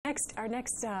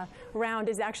next round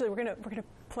is actually we're gonna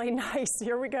play nice.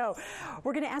 Here we go.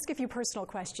 We're going to ask a few personal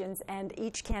questions, and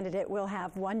each candidate will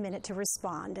have 1 minute to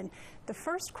respond. And the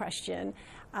first question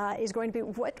is going to be,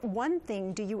 what one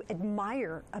thing do you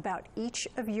admire about each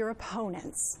of your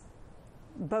opponents,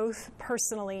 both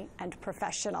personally and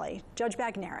professionally? Judge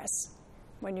Bagneris,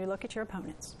 when you look at your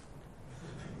opponents.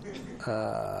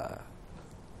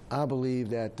 I believe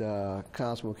that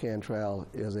Constable Cantrell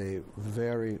is a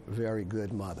very, very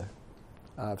good mother.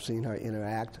 I've seen her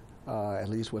interact, at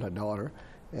least with her daughter,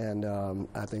 and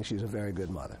I think she's a very good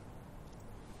mother.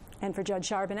 And for Judge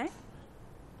Charbonnet?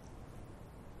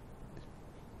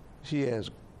 She has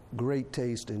great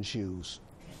taste in shoes.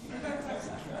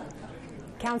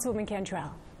 Councilwoman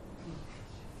Cantrell.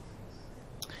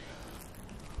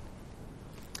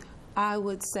 I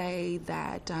would say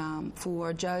that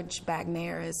for Judge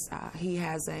Bagneris, he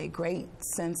has a great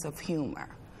sense of humor.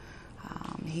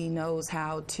 He knows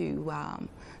how to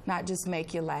not just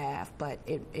make you laugh, but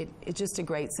it's just a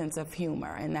great sense of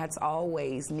humor, and that's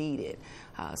always needed,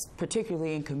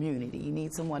 particularly in community. You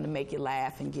need someone to make you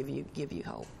laugh and give you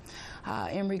hope.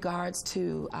 In regards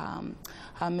to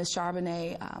Ms.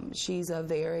 Charbonnet, she's a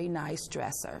very nice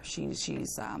dresser.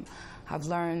 I've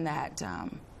learned that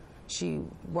she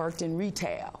worked in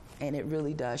retail, and it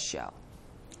really does show.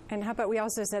 And how about, we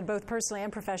also said both personally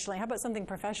and professionally, how about something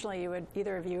professionally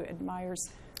either of you admires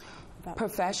about?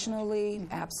 Professionally,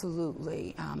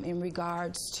 absolutely. In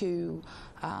regards to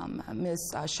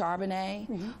Ms. Charbonnet,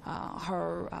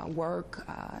 her work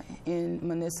in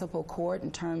municipal court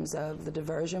in terms of the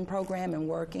diversion program and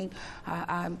working,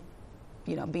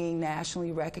 being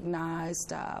nationally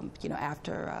recognized,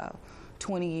 after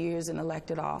 20 years in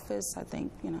elected office, I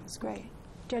think, it's great.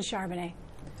 Judge Charbonnet.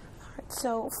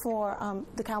 So for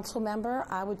the council member,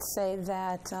 I would say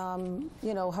that,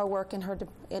 her work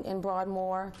in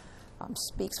Broadmoor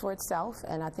speaks for itself,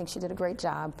 and I think she did a great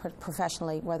job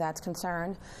professionally where that's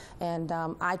concerned. And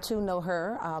I too know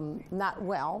her, not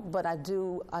well, but I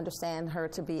do understand her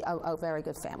to be a very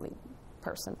good family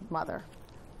person, mother.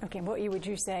 Okay, what would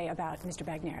you say about Mr.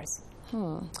 Bagneris?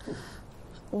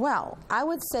 Well, I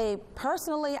would say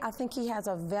personally, I think he has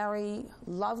a very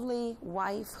lovely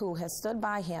wife who has stood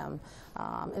by him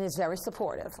and is very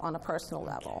supportive on a personal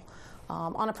level.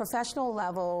 On a professional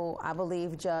level, I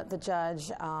believe the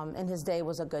judge in his day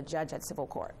was a good judge at civil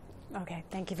court. Okay,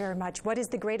 thank you very much. What is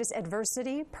the greatest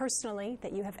adversity personally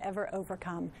that you have ever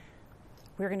overcome?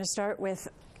 We're going to start with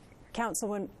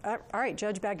Councilwoman, all right,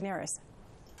 Judge Bagneris.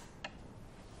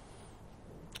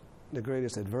 The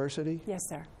greatest adversity? Yes,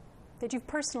 sir. That you've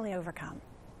personally overcome?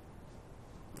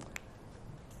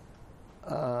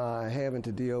 Having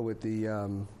to deal with the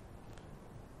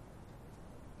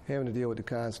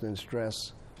constant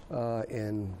stress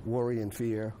and worry and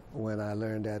fear when I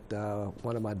learned that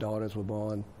one of my daughters was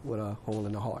born with a hole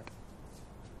in the heart.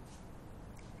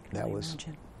 That was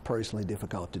personally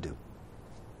difficult to do.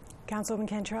 Councilwoman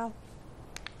Cantrell?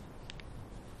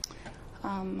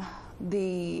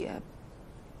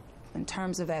 In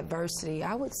terms of adversity,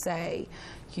 I would say,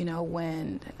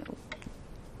 when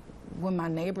my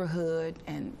neighborhood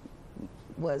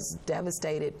was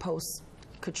devastated post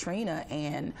Katrina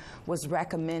and was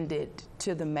recommended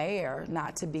to the mayor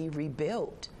not to be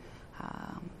rebuilt,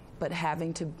 but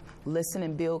having to listen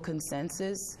and build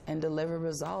consensus and deliver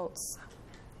results,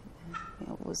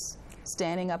 was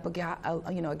standing up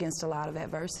against a lot of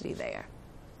adversity there.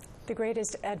 The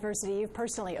greatest adversity you've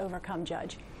personally overcome,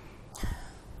 Judge?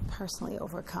 Personally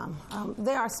overcome.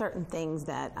 There are certain things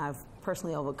that I've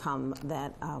personally overcome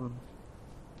that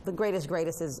the greatest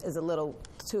is a little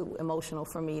too emotional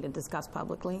for me to discuss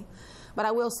publicly. But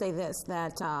I will say this,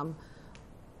 that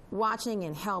watching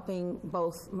and helping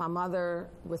both my mother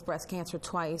with breast cancer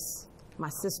twice, my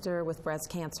sister with breast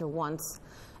cancer once,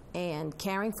 and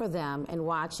caring for them and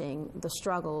watching the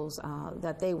struggles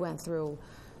that they went through,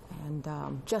 and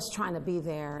just trying to be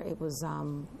there, it was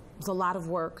a lot of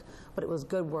work, but it was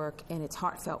good work, and it's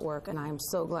heartfelt work, and I am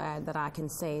so glad that I can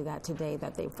say that today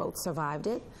that they both survived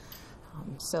it.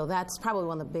 So that's probably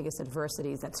one of the biggest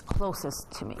adversities that's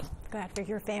closest to me. Glad for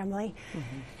your family.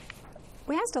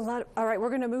 We asked a lot. All right, we're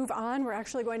going to move on. We're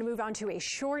actually going to move on to a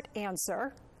short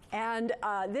answer. And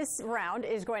this round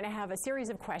is going to have a series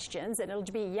of questions, and it'll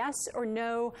be yes or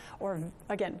no, or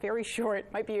again, very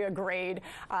short, might be a grade.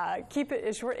 Keep it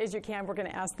as short as you can. We're going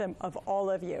to ask them of all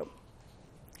of you.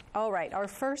 All right, our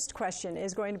first question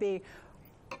is going to be,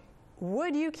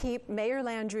 would you keep Mayor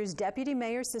Landrieu's deputy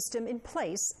mayor system in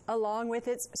place along with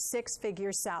its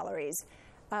six-figure salaries?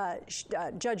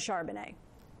 Judge Charbonnet.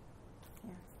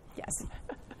 Yes.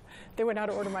 They went out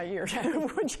of order my ears.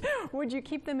 Would you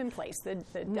keep them in place, the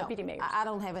No, deputy mayors? I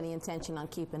don't have any intention on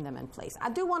keeping them in place. I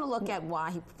do want to look at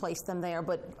why he placed them there,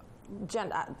 but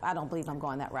I don't believe I'm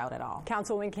going that route at all.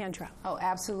 Councilwoman Cantrell. Oh,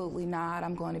 absolutely not.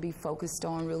 I'm going to be focused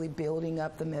on really building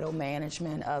up the middle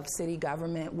management of city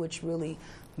government, which really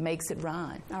makes it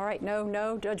run. All right,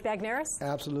 no. Judge Bagneris?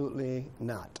 Absolutely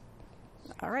not.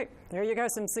 All right, there you go,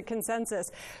 some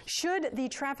consensus. Should the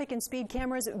traffic and speed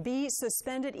cameras be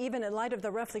suspended, even in light of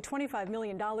the roughly $25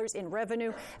 million in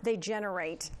revenue they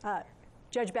generate?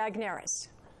 Judge Bagneris.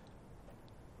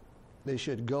 They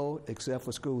should go except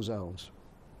for school zones.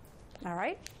 All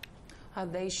right.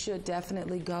 They should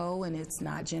definitely go, and it's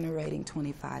not generating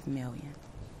 $25 million.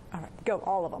 All right, go,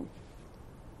 all of them.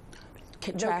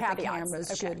 Traffic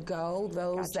cameras should go.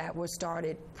 Those that were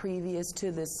started previous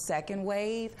to the second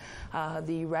wave,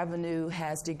 the revenue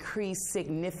has decreased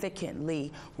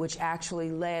significantly, which actually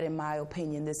led, in my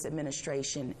opinion, this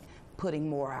administration putting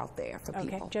more out there for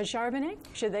people. Judge Charbonnet,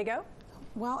 should they go?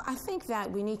 Well, I think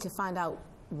that we need to find out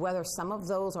whether some of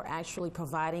those are actually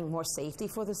providing more safety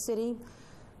for the city.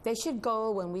 They should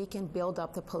go when we can build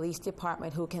up the police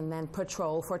department who can then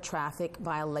patrol for traffic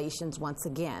violations once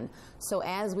again. So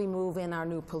as we move in our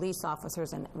new police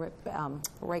officers and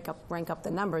rank up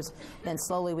the numbers, then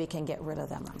slowly we can get rid of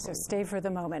them. So stay for the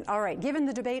moment. All right, given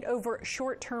the debate over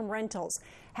short-term rentals,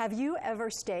 have you ever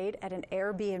stayed at an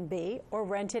Airbnb or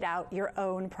rented out your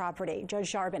own property?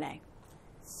 Judge Charbonnet.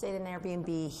 Stayed in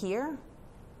Airbnb here?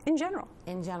 In general.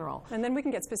 In general. And then we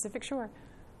can get specific, sure.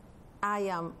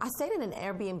 I stayed in an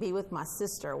Airbnb with my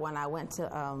sister when I went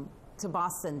to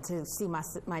Boston to see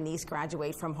my niece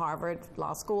graduate from Harvard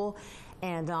Law School,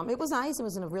 and it was nice. It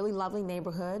was in a really lovely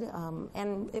neighborhood,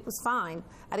 and it was fine.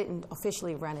 I didn't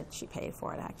officially rent it; she paid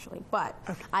for it actually, but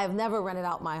I have never rented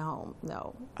out my home,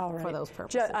 no, for those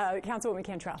purposes. Councilwoman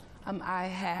Cantrell. I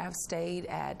have stayed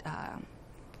at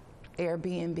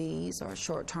Airbnbs or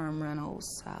short-term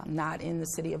rentals, not in the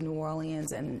city of New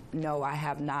Orleans, and no, I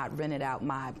have not rented out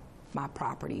my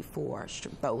property for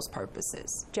those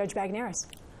purposes. Judge Bagneris.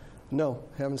 No,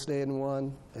 haven't stayed in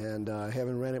one, and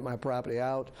haven't rented my property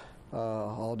out,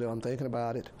 although I'm thinking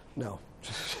about it. No.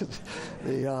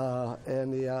 The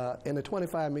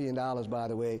 $25 million, by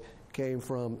the way, came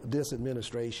from this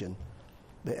administration,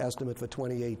 the estimate for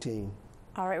 2018.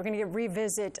 All right, we're going to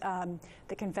revisit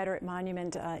the Confederate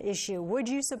monument issue. Would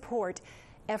you support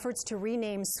efforts to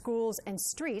rename schools and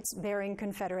streets bearing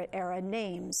Confederate-era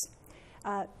names?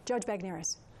 Judge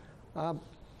Bagneris. I'm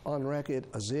on record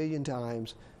a zillion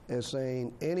times as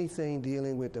saying anything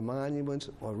dealing with the monuments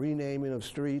or renaming of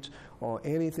streets or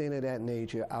anything of that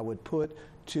nature, I would put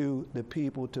to the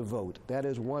people to vote. That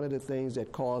is one of the things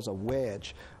that cause a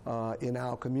wedge in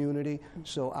our community,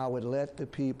 so I would let the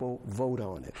people vote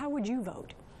on it. How would you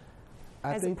vote?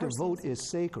 I think the vote is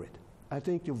sacred. I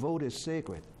think your vote is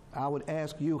sacred. I would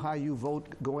ask you how you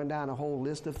vote going down a whole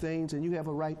list of things, and you have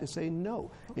a right to say no,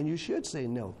 and you should say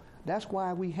no. That's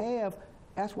why we have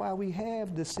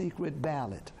the secret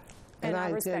ballot. And I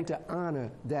intend to honor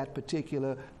that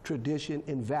particular tradition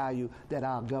and value that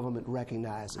our government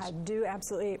recognizes. I do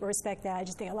absolutely respect that. I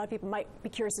just think a lot of people might be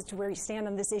curious as to where you stand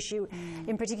on this issue,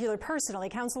 in particular personally.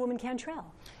 Councilwoman Cantrell.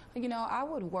 You know, I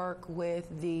would work with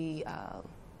the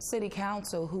City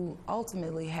Council, who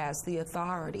ultimately has the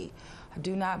authority. I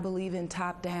do not believe in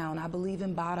top-down. I believe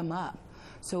in bottom-up.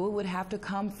 So it would have to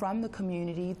come from the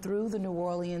community through the New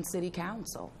Orleans City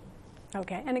Council.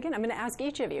 Okay, and again, I'm going to ask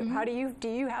each of you, how do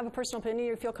you have a personal opinion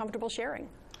you feel comfortable sharing?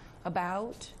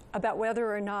 About whether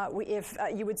or not if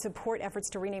you would support efforts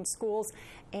to rename schools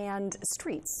and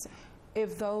streets.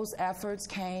 If those efforts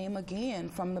came, again,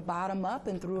 from the bottom up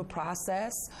and through a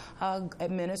process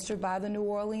administered by the New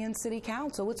Orleans City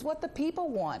Council. It's what the people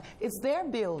want. It's their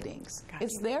buildings.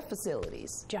 It's their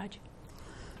facilities. Judge?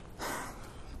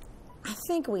 I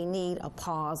think we need a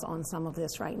pause on some of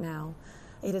this right now.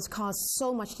 It has caused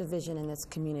so much division in this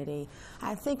community.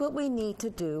 I think what we need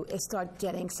to do is start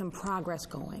getting some progress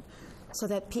going so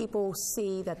that people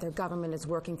see that their government is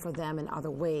working for them in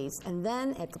other ways. And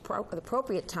then at the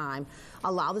appropriate time,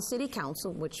 allow the City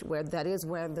Council, where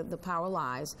the power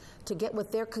lies, to get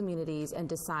with their communities and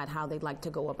decide how they'd like to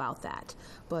go about that.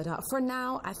 But for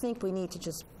now, I think we need to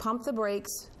just pump the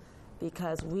brakes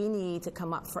because we need to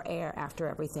come up for air after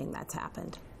everything that's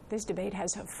happened. This debate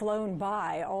has flown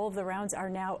by. All of the rounds are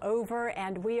now over,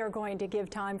 and we are going to give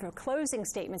time for closing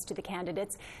statements to the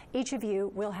candidates. Each of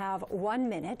you will have 1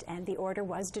 minute, and the order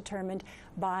was determined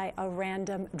by a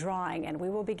random drawing. And we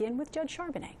will begin with Judge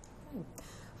Charbonnet.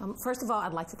 First of all,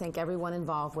 I'd like to thank everyone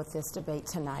involved with this debate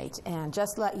tonight, and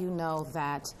just let you know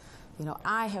that You know,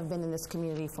 I have been in this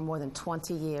community for more than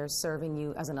 20 years, serving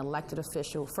you as an elected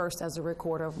official, first as a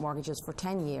recorder of mortgages for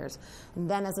 10 years, and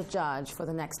then as a judge for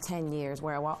the next 10 years,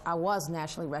 where I was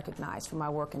nationally recognized for my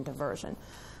work in diversion.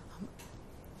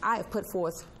 I have put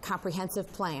forth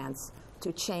comprehensive plans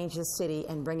to change this city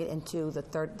and bring it into the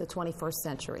 21st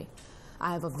century.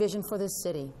 I have a vision for this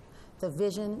city. The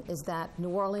vision is that New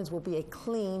Orleans will be a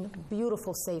clean,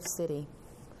 beautiful, safe city.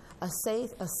 A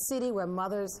city where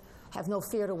mothers have no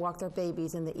fear to walk their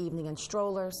babies in the evening in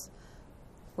strollers,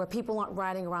 where people aren't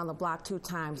riding around the block 2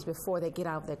 times before they get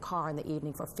out of their car in the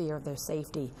evening for fear of their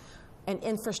safety. An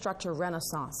infrastructure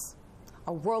renaissance,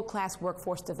 a world-class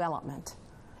workforce development.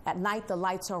 At night, the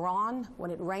lights are on. When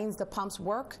it rains, the pumps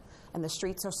work, and the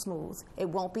streets are smooth. It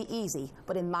won't be easy,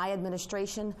 but in my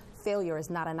administration, failure is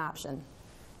not an option.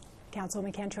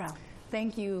 Councilwoman Cantrell.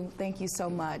 Thank you so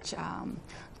much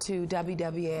to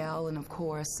WWL and, of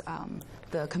course,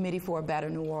 the Committee for a Better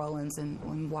New Orleans and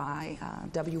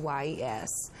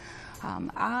WYES.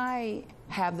 I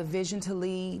have the vision to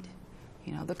lead,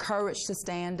 you know, the courage to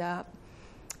stand up,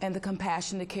 and the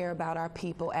compassion to care about our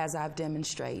people, as I've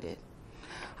demonstrated.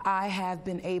 I have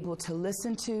been able to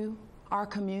listen to our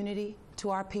community, to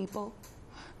our people,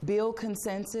 build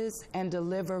consensus, and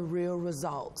deliver real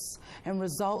results, and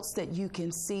results that you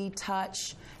can see,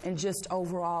 touch, and just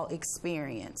overall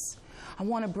experience. I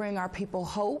want to bring our people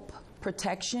hope,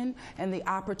 protection, and the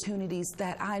opportunities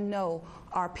that I know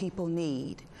our people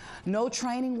need. No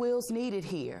training wheels needed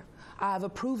here. I have a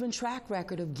proven track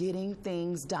record of getting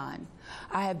things done.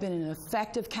 I have been an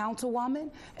effective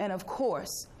councilwoman and, of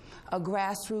course, a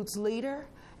grassroots leader,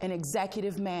 an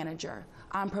executive manager.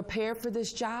 I'm prepared for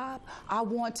this job. I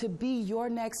want to be your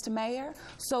next mayor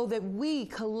so that we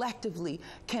collectively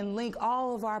can link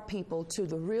all of our people to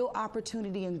the real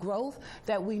opportunity and growth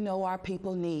that we know our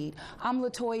people need. I'm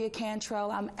Latoya Cantrell.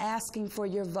 I'm asking for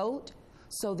your vote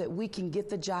so that we can get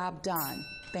the job done.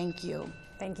 Thank you.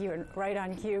 Thank you, and right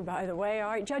on cue, by the way.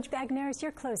 All right, Judge Bagneris,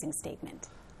 your closing statement.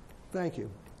 Thank you.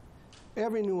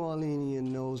 Every New Orleanian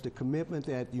knows the commitment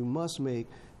that you must make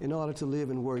in order to live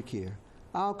and work here.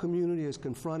 Our community is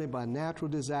confronted by natural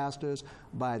disasters,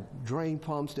 by drain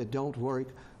pumps that don't work,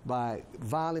 by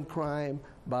violent crime,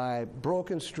 by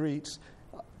broken streets,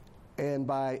 and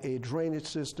by a drainage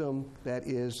system that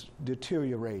is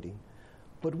deteriorating.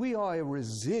 But we are a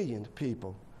resilient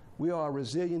people. We are a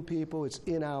resilient people. It's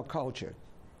in our culture.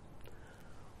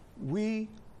 We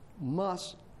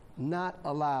must not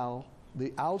allow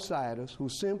the outsiders who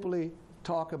simply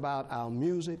talk about our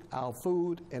music, our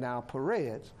food, and our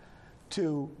parades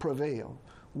to prevail.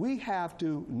 We have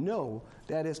to know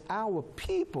that it's our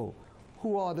people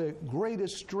who are the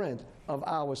greatest strength of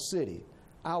our city,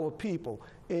 our people.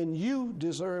 And you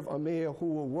deserve a mayor who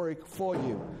will work for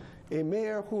you, a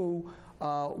mayor who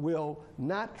will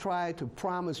not try to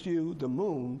promise you the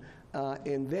moon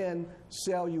and then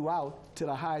sell you out to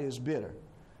the highest bidder.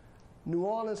 New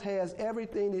Orleans has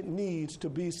everything it needs to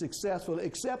be successful,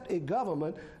 except a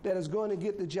government that is going to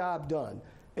get the job done.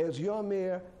 As your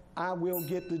mayor, I will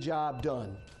get the job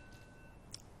done.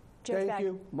 Thank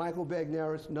you. Michael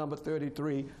Bagneris, number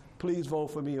 33. Please vote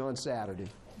for me on Saturday.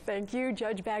 Thank you,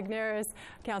 Judge Bagneris,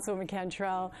 Councilwoman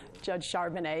Cantrell, Judge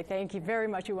Charbonnet. Thank you very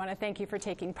much. We want to thank you for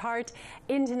taking part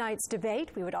in tonight's debate.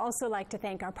 We would also like to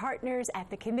thank our partners at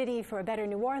the Committee for a Better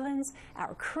New Orleans,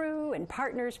 our crew and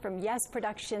partners from Yes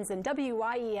Productions and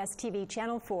WYES-TV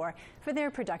Channel 4 for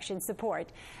their production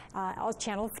support.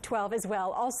 Channel 12 as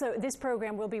well. Also, this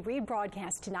program will be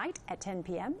rebroadcast tonight at 10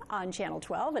 p.m. on Channel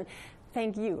 12. And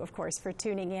thank you, of course, for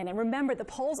tuning in. And remember, the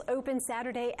polls open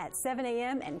Saturday at 7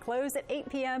 a.m. and close at 8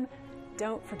 p.m.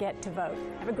 Don't forget to vote.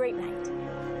 Have a great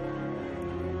night.